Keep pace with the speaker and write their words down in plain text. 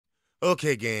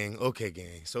Okay, gang. Okay,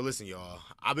 gang. So listen, y'all.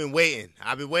 I've been waiting.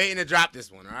 I've been waiting to drop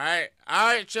this one. All right. All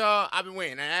right, y'all. I've been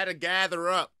waiting. I had to gather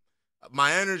up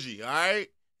my energy. All right,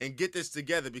 and get this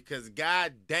together because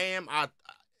goddamn,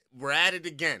 we're at it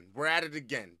again. We're at it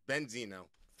again. Benzino,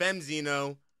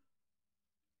 Femzino,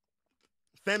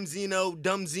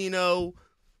 Dumbzino,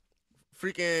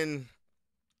 freaking.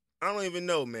 I don't even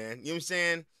know, man. You know what I'm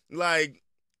saying? Like,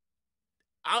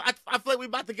 I feel like we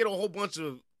about to get a whole bunch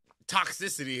of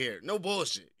toxicity here. No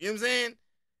bullshit. You know what I'm saying?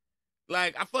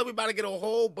 Like, I feel like we about to get a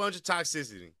whole bunch of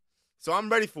toxicity. So I'm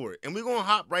ready for it. And we're going to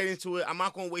hop right into it. I'm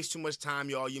not going to waste too much time,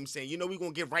 y'all. You know what I'm saying? You know we're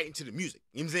going to get right into the music.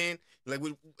 You know what I'm saying? Like,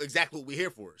 exactly what we're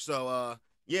here for. So,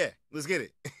 yeah, let's get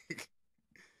it.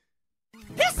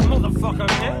 This motherfucker,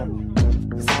 man.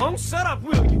 Don't shut up,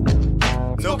 will you?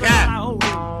 No cap.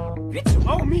 Bitch, you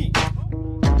owe me.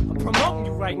 I'm promoting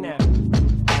you right now.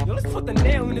 Yo, let's put the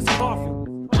nail in this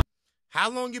coffin. How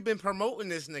long you been promoting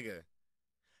this nigga?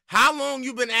 How long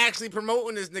you been actually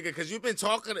promoting this nigga? Because you've been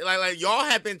talking, like y'all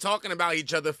have been talking about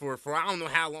each other for I don't know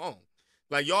how long.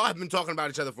 Like, y'all have been talking about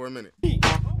each other for a minute.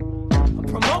 I'm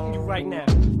promoting you right now.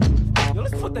 Yo,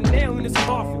 let's put the nail in this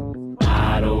coffin.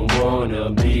 I don't wanna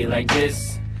be like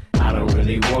this. I don't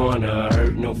really wanna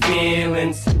hurt no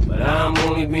feelings, but I'm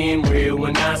only being real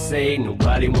when I say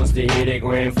nobody wants to hear their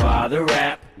grandfather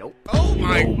rap. Nope. Oh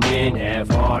my. Old men have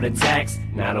heart attacks,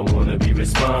 and I don't wanna be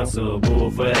responsible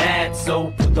for that.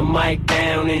 So put the mic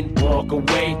down and walk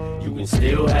away. You can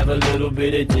still have a little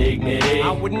bit of dignity.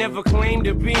 I would never claim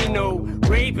to be no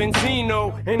Ray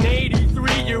Benzino, an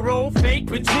 83-year-old fake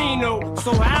Pacino.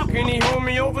 So how can he hold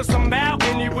me over some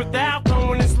balcony without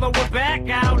throwing his lower back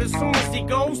out as soon as he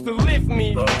goes to lift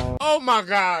me? Oh my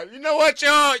God. You know what,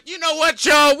 y'all? You know what,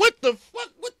 y'all? What the fuck?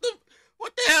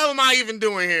 What the hell am I even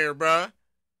doing here, bruh?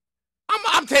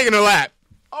 I'm taking a lap.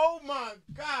 Oh my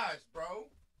gosh, bro.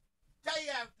 Day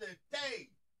after day,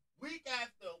 week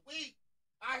after week,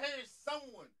 I heard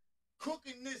someone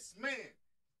cooking this man.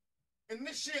 And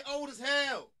this shit old as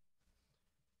hell.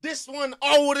 This one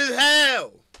old as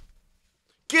hell.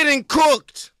 Getting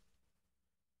cooked.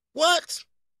 What?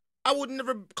 I would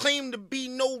never claim to be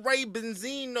no Ray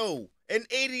Benzino, an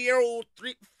 80-year-old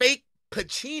fake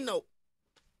Pacino.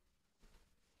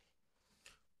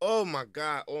 Oh my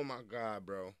God,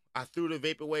 bro. I threw the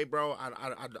vape away, bro.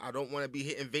 I don't want to be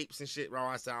hitting vapes and shit, bro.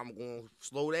 I said I'm going to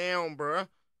slow down, bro.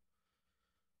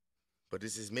 But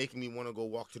this is making me want to go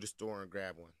walk to the store and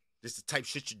grab one. This is the type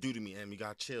shit you do to me, and you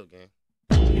gotta chill, gang.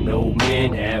 You know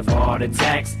men have heart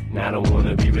attacks, and I don't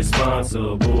wanna be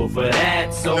responsible for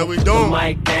that. So no, we put don't. the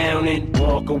mic down and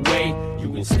walk away.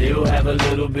 You can still have a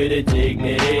little bit of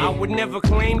dignity. I would never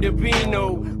claim to be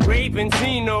no Ray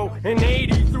Benzino, an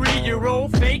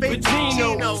 83-year-old fake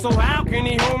Pacino. So how can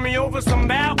he hold me over some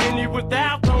balcony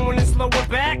without throwing his lower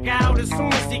back out as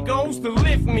soon as he goes to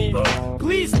lift me?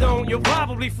 Please don't, you'll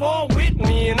probably fall with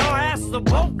me, and our ass will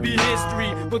both be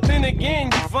history. But then again,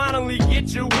 you finally get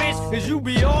your wish, cause you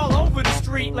be all over the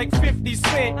street like 50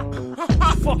 Cent.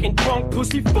 Fucking punk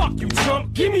pussy, fuck you,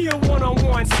 chump. Give me a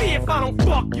one-on-one, see if I don't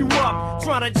fuck you up.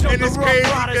 Try to jump the rough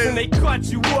riders and they cut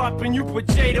you up and you put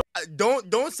Jada.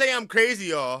 Don't say I'm crazy,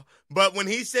 y'all. But when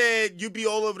he said you be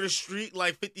all over the street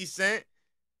like 50 Cent,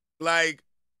 like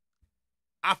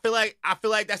I feel like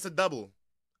that's a double.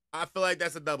 I feel like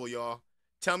that's a double, y'all.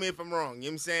 Tell me if I'm wrong. You know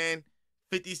what I'm saying?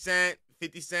 50 Cent,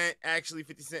 actually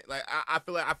 50 Cent. Like I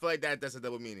feel like that's a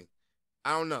double meaning.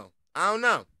 I don't know.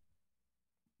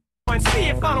 And see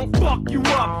if I don't fuck you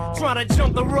up. Try to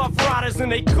jump the rough riders and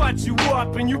they cut you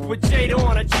up and you put Jada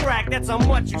on a track. That's how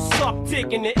much you suck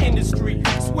dick in the industry.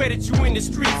 Swear that you in the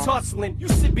streets hustling. You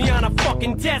sit behind a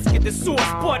fucking desk at the source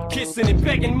butt kissing and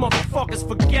begging motherfuckers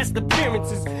for guest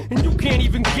appearances. And you can't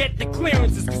even get the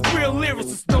clearances, cause real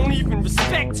lyricists don't even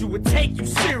respect you or take you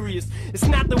serious. It's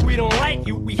not that we don't like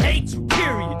you, we hate you,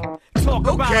 period. Talk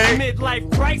about a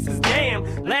midlife crisis, damn.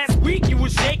 Last week you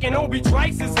was shaking Obi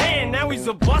Trice's hand, now he's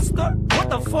a buster? What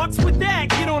the fuck's with that?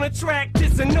 Get on a track,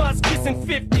 dissing us, kissing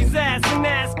 50's ass and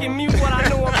asking me what I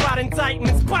know about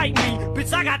indictments. Bite me,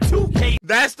 bitch, I got 2 cases.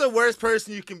 That's the worst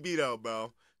person you can be, though,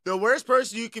 bro. The worst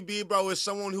person you can be, bro, is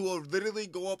someone who will literally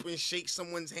go up and shake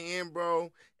someone's hand,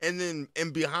 bro,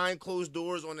 and behind closed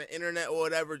doors on the internet or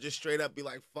whatever, just straight up be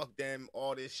like, fuck them,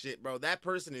 all this shit, bro. That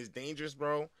person is dangerous,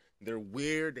 bro. They're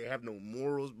weird. They have no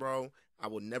morals, bro. I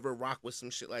would never rock with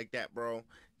some shit like that, bro.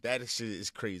 That shit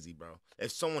is crazy, bro.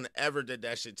 If someone ever did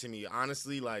that shit to me,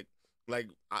 honestly, nah,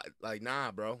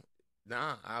 bro.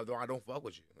 Nah, I don't fuck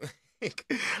with you.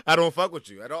 I don't fuck with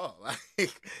you at all.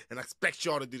 And I expect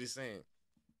y'all to do the same.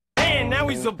 And now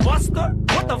he's a buster?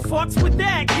 What the fuck's with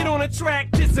that? Get on a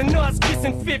track, dissing us,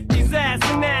 kissing 50's his ass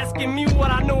and asking me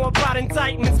what I know about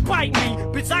indictments. Bite me,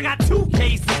 bitch, I got 2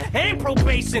 cases and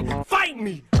probation. Fight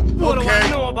me. What do I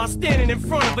know about standing in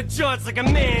front of a judge like a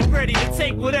man ready to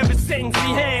take whatever sentence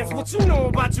he hands? What you know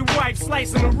about your wife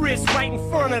slicing her wrist right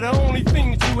in front of the only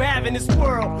thing that you have in this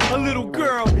world, a little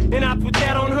girl, and I put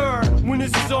that on her. When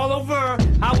this is all over,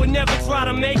 I would never try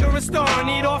to make her a star and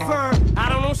eat off her. I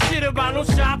don't know shit about no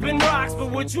shopping rocks,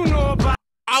 but what you know about...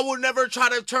 I will never try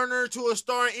to turn her into a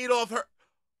star and eat off her.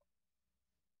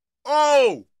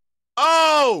 Oh!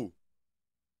 Oh!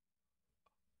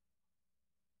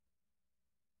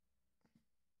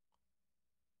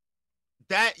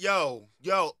 That, yo,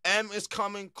 M is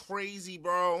coming crazy,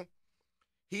 bro.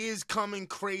 He is coming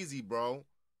crazy, bro.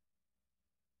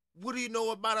 What do you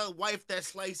know about a wife that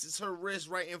slices her wrist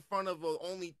right in front of the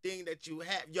only thing that you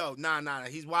have? Yo, nah,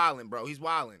 he's wildin', bro. He's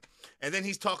wildin'. And then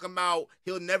he's talking about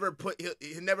he'll never put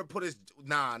his,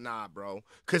 nah, bro.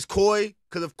 Cause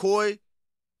of Coy,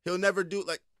 he'll never do,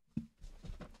 like.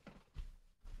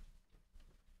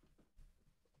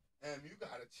 M, you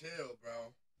gotta chill,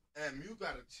 bro. M, you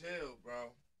gotta chill,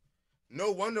 bro.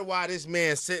 No wonder why this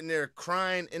man's sitting there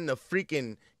crying in the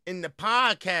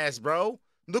podcast, bro.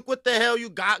 Look what the hell you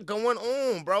got going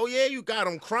on, bro. Yeah, you got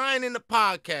him crying in the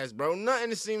podcast, bro.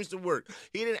 Nothing seems to work.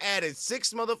 He done added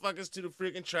 6 motherfuckers to the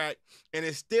freaking track, and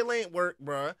it still ain't work,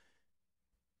 bro.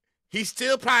 He's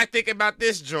still probably thinking about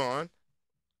this, John.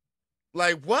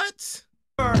 Like, what?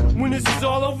 When this is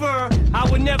all over, I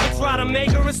would never try to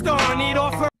make her a star and eat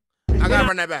off her. I gotta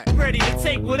run that back. Ready to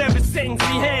take whatever sentence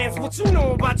he hands. What you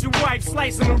know about your wife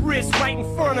slicing her wrist right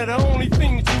in front of the only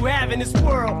thing that you have in this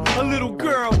world, a little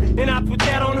girl, and I put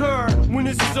that on her. When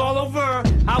this is all over,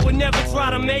 I would never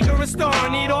try to make her a star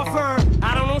and eat off her.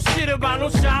 I don't know shit about no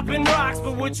shopping rocks,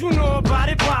 but what you know about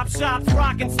it, pop shops,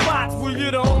 rocking spots, where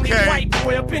you're the only white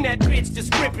boy up in that bitch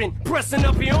just gripping, pressing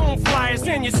up your own flyers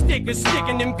and your stickers,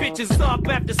 sticking them bitches up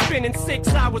after spending 6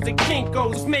 hours at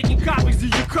Kinko's, making copies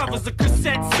of your covers of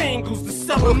cassette singles. To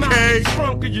sell them out in the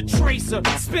trunk of your tracer,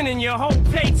 spending your whole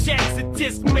paychecks at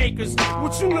disc makers.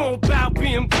 What you know about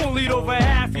being bullied over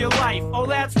half your life? Oh,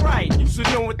 that's right, you should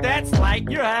know what that's like.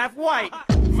 You're half white.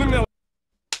 Vanilla.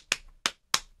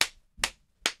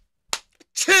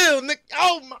 Chill, Nick.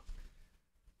 Oh my.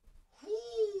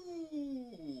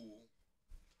 Ooh.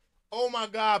 Oh my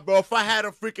God, bro. If I had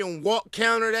a freaking walk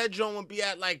counter, that joint would be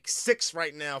at like 6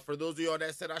 right now. For those of y'all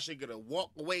that said I should get a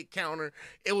walk away counter,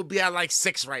 it would be at like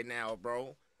 6 right now,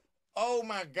 bro. Oh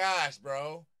my gosh,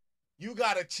 bro. You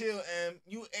gotta chill, M.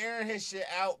 You airing his shit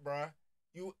out, bro.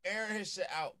 You airing his shit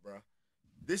out, bro.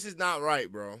 This is not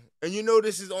right, bro. And you know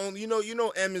this is only, you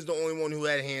know M is the only one who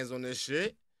had hands on this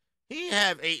shit. He didn't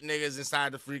have 8 niggas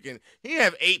inside the freaking, he didn't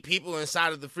have 8 people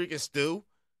inside of the freaking stew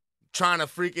trying to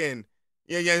freaking,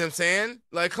 you know what I'm saying?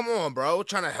 Like, come on, bro.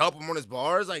 Trying to help him on his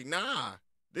bars. Like, nah.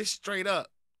 This straight up.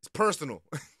 It's personal.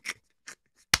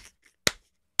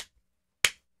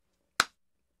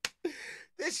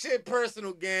 This shit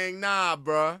personal, gang. Nah,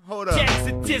 bro. Hold up. Checks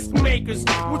and disc makers.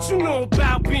 What you know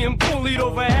about being bullied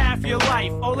over half your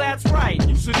life? Oh, that's right.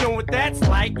 You should know what that's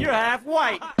like. You're half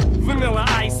white. Vanilla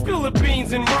ice, spill the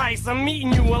beans and rice. I'm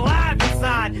eating you alive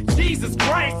inside. Jesus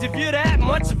Christ, if you're that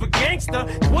much of a gangster,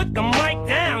 put the mic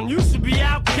down. You should be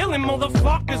out killing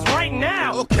motherfuckers right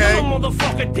now. Okay. Kill a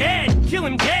motherfucker dead. Kill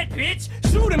him dead, bitch.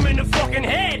 Shoot him in the fucking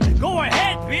head. Go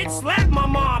ahead, bitch. Slap my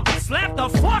mom. Slap the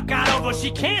fuck out of her. She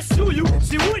can't sue you.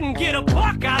 She wouldn't get a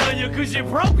buck out of you because you're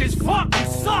broke as fuck. You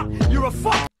suck. You're a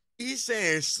fuck. He's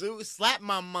saying, slap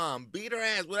my mom, beat her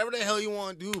ass, whatever the hell you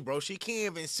want to do, bro. She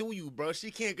can't even sue you, bro.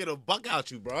 She can't get a buck out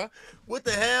you, bro. What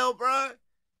the hell, bro?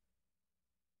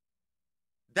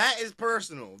 That is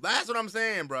personal. That's what I'm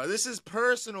saying, bro. This is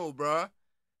personal, bro.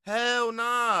 Hell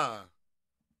nah.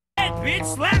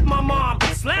 Bitch, slap my mom,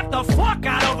 slap the fuck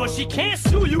out of her. She can't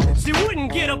sue you, she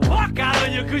wouldn't get a buck out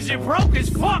of you because you're broke as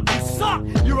fuck. You suck,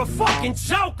 you're a fucking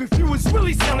joke. If you was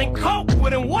really selling coke, well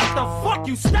then what the fuck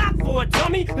you stop for,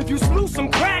 dummy? If you slew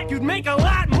some crack, you'd make a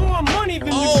lot more money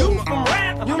than you do from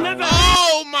rap. You'll never.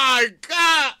 Oh my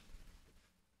God.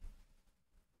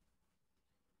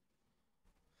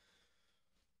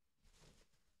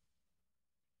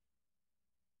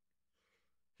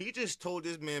 He just told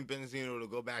this man Benzino to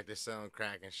go back to selling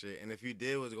crack and shit. And if you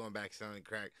did was going back selling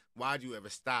crack, why'd you ever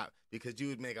stop? Because you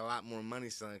would make a lot more money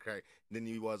selling crack than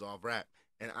you was off rap.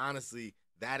 And honestly,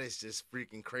 that is just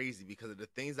freaking crazy because of the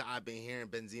things that I've been hearing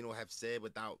Benzino have said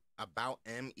about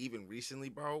M even recently,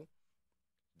 bro.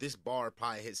 This bar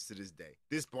probably hits to this day.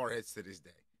 This bar hits to this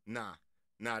day. Nah,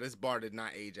 this bar did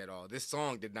not age at all. This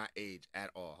song did not age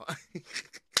at all.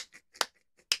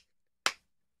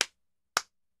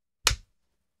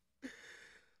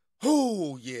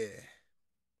 Oh, yeah.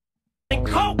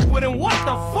 coke, well then what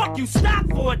the fuck you stop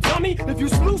for, dummy? If you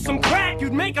slew some crack,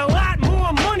 you'd make a lot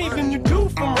more money than you do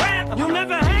from rap. You'll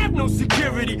never have no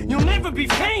security, you'll never be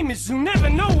famous, you'll never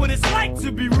know what it's like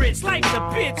to be rich. Life's a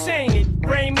bitch, ain't it,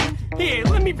 Raymond? Here,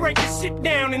 let me break this shit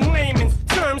down in layman's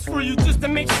terms for you, just to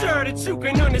make sure that you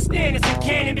can understand it. Some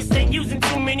cannabis ain't using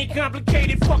too many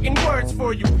complicated fucking words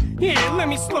for you. Here, let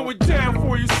me slow it down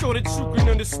for you so that you can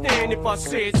understand if I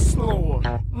say it slower.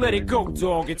 Let it go,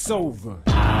 dog, it's over.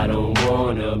 I don't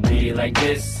wanna be like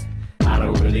this. I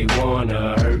don't really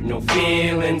wanna hurt no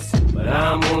feelings, but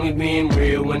I'm only being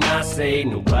real when I say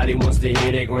nobody wants to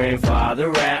hear their grandfather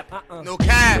rap. No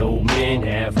cap. No men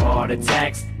have heart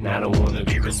attacks, and I don't wanna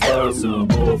be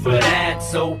responsible for that.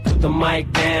 So put the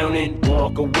mic down and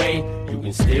walk away. You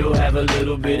can still have a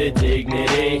little bit of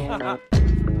dignity.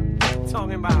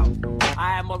 Talking about,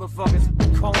 I have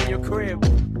motherfuckers calling your crib.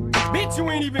 Bitch, you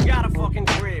ain't even got a fucking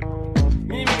crib.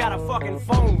 You ain't even got a fucking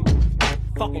phone.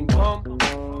 Fucking bum.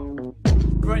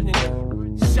 Threatening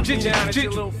to shut me down at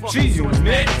your little fucking source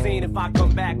magazine if I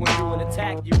come back when you and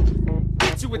attack you.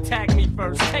 Bitch, you attack me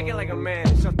first. Take it like a man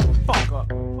and shut the fuck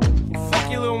up. And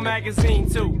fuck your little magazine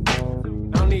too.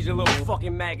 I don't need your little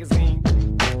fucking magazine.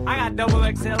 I got double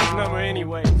XL's number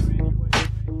anyways.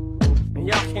 And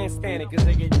y'all can't stand it because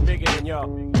they get bigger than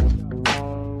y'all.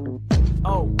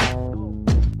 Oh.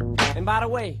 And by the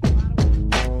way,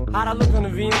 how'd I look on the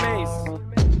VMAs?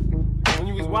 When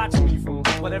you was watching me from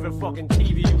whatever fucking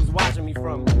TV you was watching me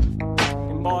from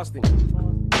in Boston.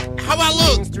 How I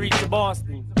look? Main Streets of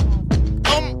Boston.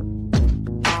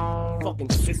 Fucking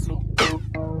sissy.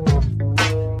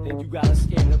 Then you gotta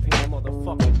stand up here,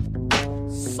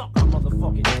 motherfucker. Suck our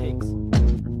motherfucking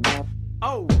dicks.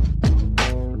 Oh.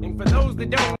 And for those that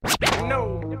don't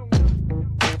know,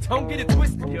 don't get it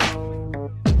twisted, yo.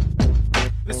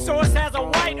 The source has a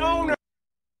white owner.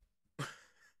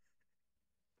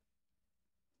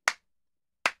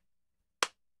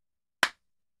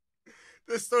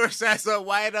 The source has a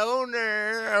white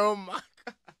owner. Oh my god.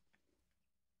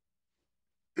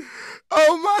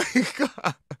 Oh my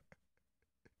god.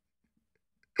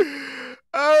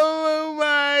 Oh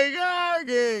my god,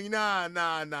 gang.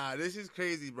 Nah. This is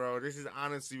crazy, bro. This is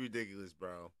honestly ridiculous,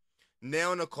 bro.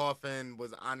 Nail in the Coffin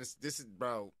was honest. This is,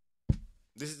 bro.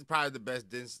 This is probably the best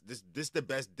diss. This the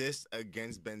best diss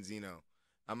against Benzino.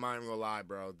 I'm not even gonna lie,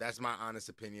 bro. That's my honest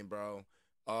opinion, bro.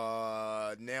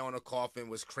 Nail in the Coffin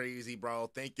was crazy, bro.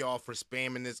 Thank y'all for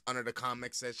spamming this under the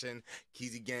comment section.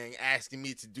 Keezy Gang asking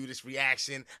me to do this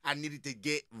reaction. I needed to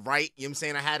get right. You know what I'm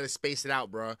saying? I had to space it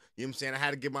out, bro. You know what I'm saying? I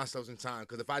had to give myself some time.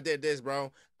 Because if I did this,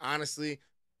 bro, honestly,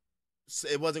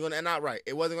 it wasn't going to end out right.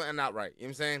 It wasn't going to end out right. You know what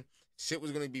I'm saying? Shit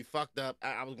was going to be fucked up.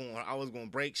 I was going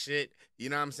to break shit. You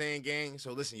know what I'm saying, gang?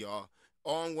 So listen, y'all.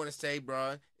 All I'm going to say,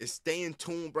 bro, is stay in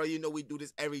tune, bro. You know we do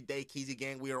this every day, Keezy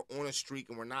Gang. We are on a streak,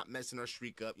 and we're not messing our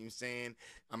streak up. You know what I'm saying?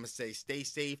 I'm going to say stay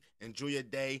safe, enjoy your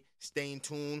day, stay in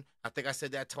tune. I think I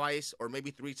said that twice or maybe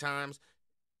 3 times.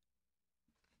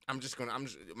 My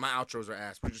outros are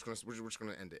ass. We're just going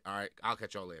to end it. All right? I'll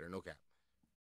catch y'all later. No cap.